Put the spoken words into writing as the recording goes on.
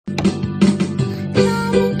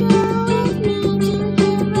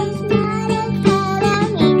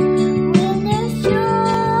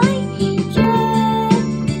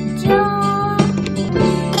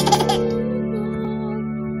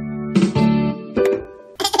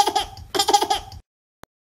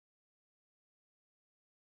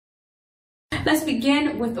Let's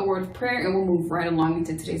begin with a word of prayer and we'll move right along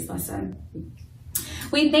into today's lesson.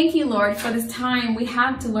 We thank you, Lord, for this time we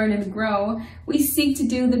have to learn and grow. We seek to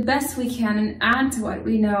do the best we can and add to what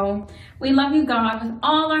we know. We love you, God, with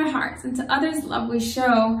all our hearts, and to others love we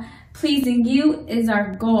show. Pleasing you is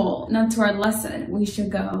our goal, not to our lesson we should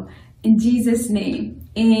go. In Jesus' name,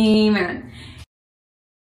 amen.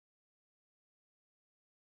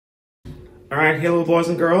 All right, hello boys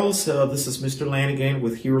and girls. This is Mr. Lanigan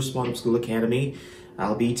with Heroes Modern School Academy.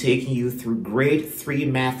 I'll be taking you through grade 3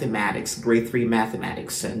 mathematics,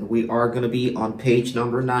 and we are going to be on page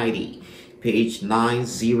number 90, page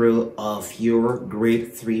 90 of your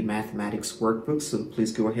grade 3 mathematics workbook. So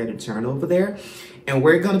please go ahead and turn over there. And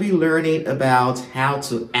we're going to be learning about how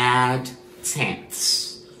to add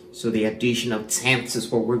tenths. So the addition of tenths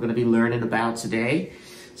is what we're going to be learning about today.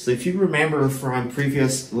 So if you remember from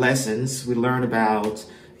previous lessons, we learned about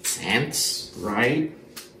tenths, right?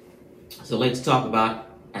 So let's talk about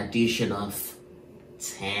addition of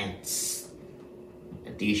tenths.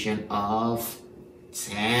 Addition of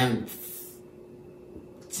tenths.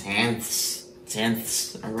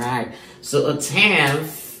 All right. So a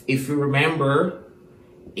tenth, if you remember,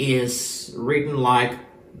 is written like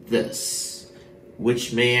this,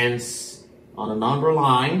 which means on a number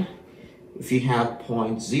line, if you have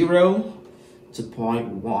 0.0 to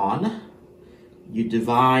 0.1, you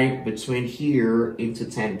divide between here into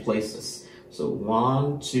 10 places. So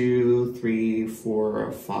 1, 2, 3,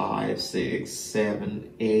 4, 5, 6,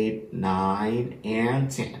 7, 8, 9, and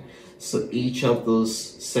 10. So each of those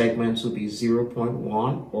segments will be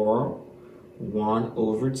 0.1 or 1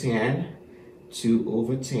 over 10, 2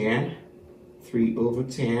 over 10, 3 over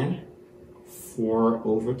 10, 4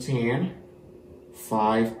 over 10,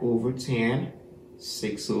 5 over 10,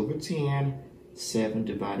 6 over 10, 7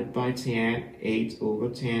 divided by 10, 8 over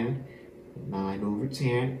 10, 9 over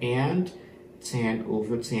 10, and 10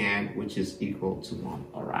 over 10, which is equal to 1.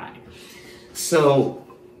 All right. So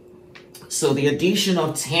the addition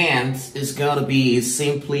of tenths is going to be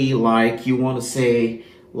simply like, you want to say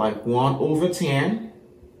like 1 over 10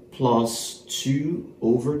 plus 2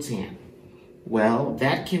 over 10. Well,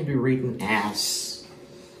 that can be written as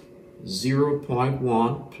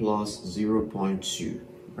 0.1 plus 0.2,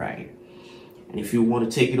 right? And if you want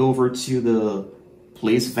to take it over to the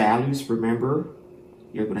place values, remember,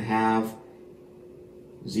 you're going to have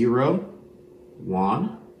 0,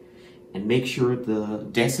 1, and make sure the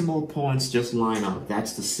decimal points just line up.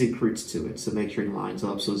 That's the secret to it. So make sure it lines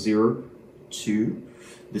up. So 0, 2.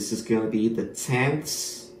 This is going to be the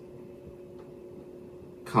tenths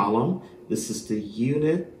column. This is the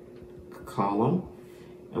unit column.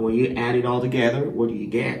 And when you add it all together, what do you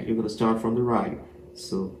get? You're going to start from the right.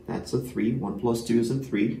 So that's a 3. 1 plus 2 is a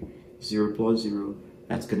 3. 0 plus 0,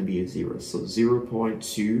 that's going to be a 0. So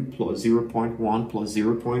 0.2 plus 0.1 plus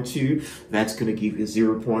 0.2, that's going to give you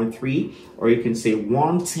 0.3. Or you can say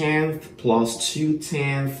 1/10 plus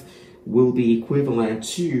 2/10 will be equivalent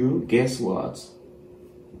to, guess what?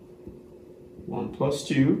 1 plus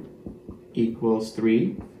 2 equals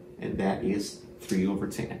 3, and that is 3 over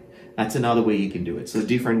 10. That's another way you can do it. So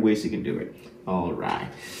different ways you can do it. All right.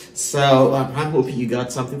 So I'm hoping you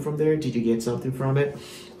got something from there. Did you get something from it?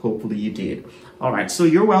 Hopefully you did. All right. So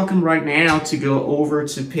you're welcome right now to go over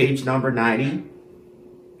to page number 90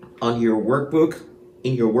 on your workbook,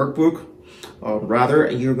 you're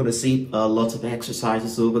going to see lots of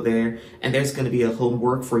exercises over there. And there's going to be a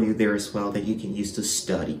homework for you there as well that you can use to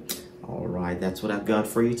study. All right, that's what I've got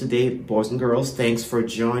for you today, boys and girls. Thanks for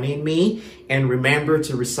joining me. And remember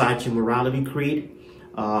to recite your morality creed.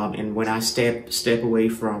 And when I step away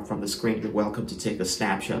from the screen, you're welcome to take a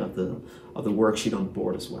snapshot of the worksheet on the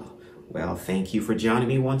board as well. Well, thank you for joining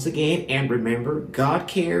me once again. And remember, God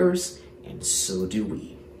cares, and so do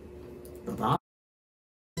we. Bye-bye.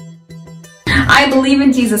 I believe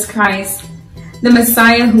in Jesus Christ, the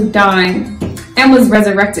Messiah who died and was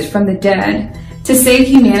resurrected from the dead to save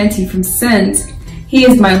humanity from sins. He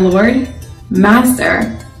is my Lord,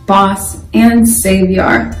 Master, Boss, and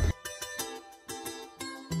Savior.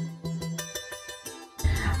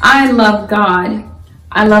 I love God,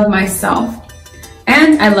 I love myself,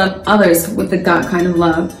 and I love others with the God kind of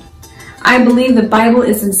love. I believe the Bible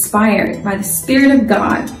is inspired by the Spirit of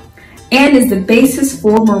God and is the basis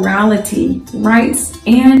for morality, rights,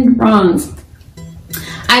 and wrongs.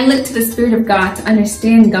 I look to the Spirit of God to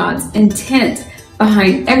understand God's intent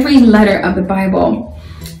behind every letter of the Bible.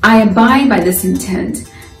 I abide by this intent,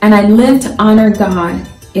 and I live to honor God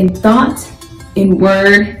in thought, in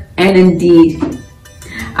word, and in deed.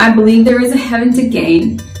 I believe there is a heaven to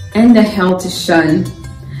gain and a hell to shun.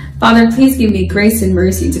 Father, please give me grace and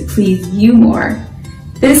mercy to please you more.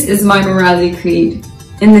 This is my morality creed.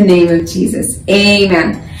 In the name of Jesus.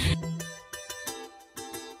 Amen.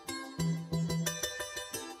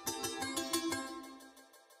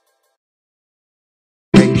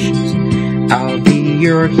 I'll be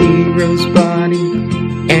your hero's buddy,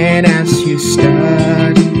 and as you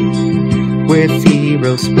study with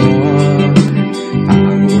heroes born,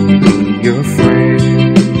 I will be your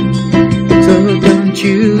friend. So don't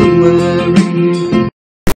you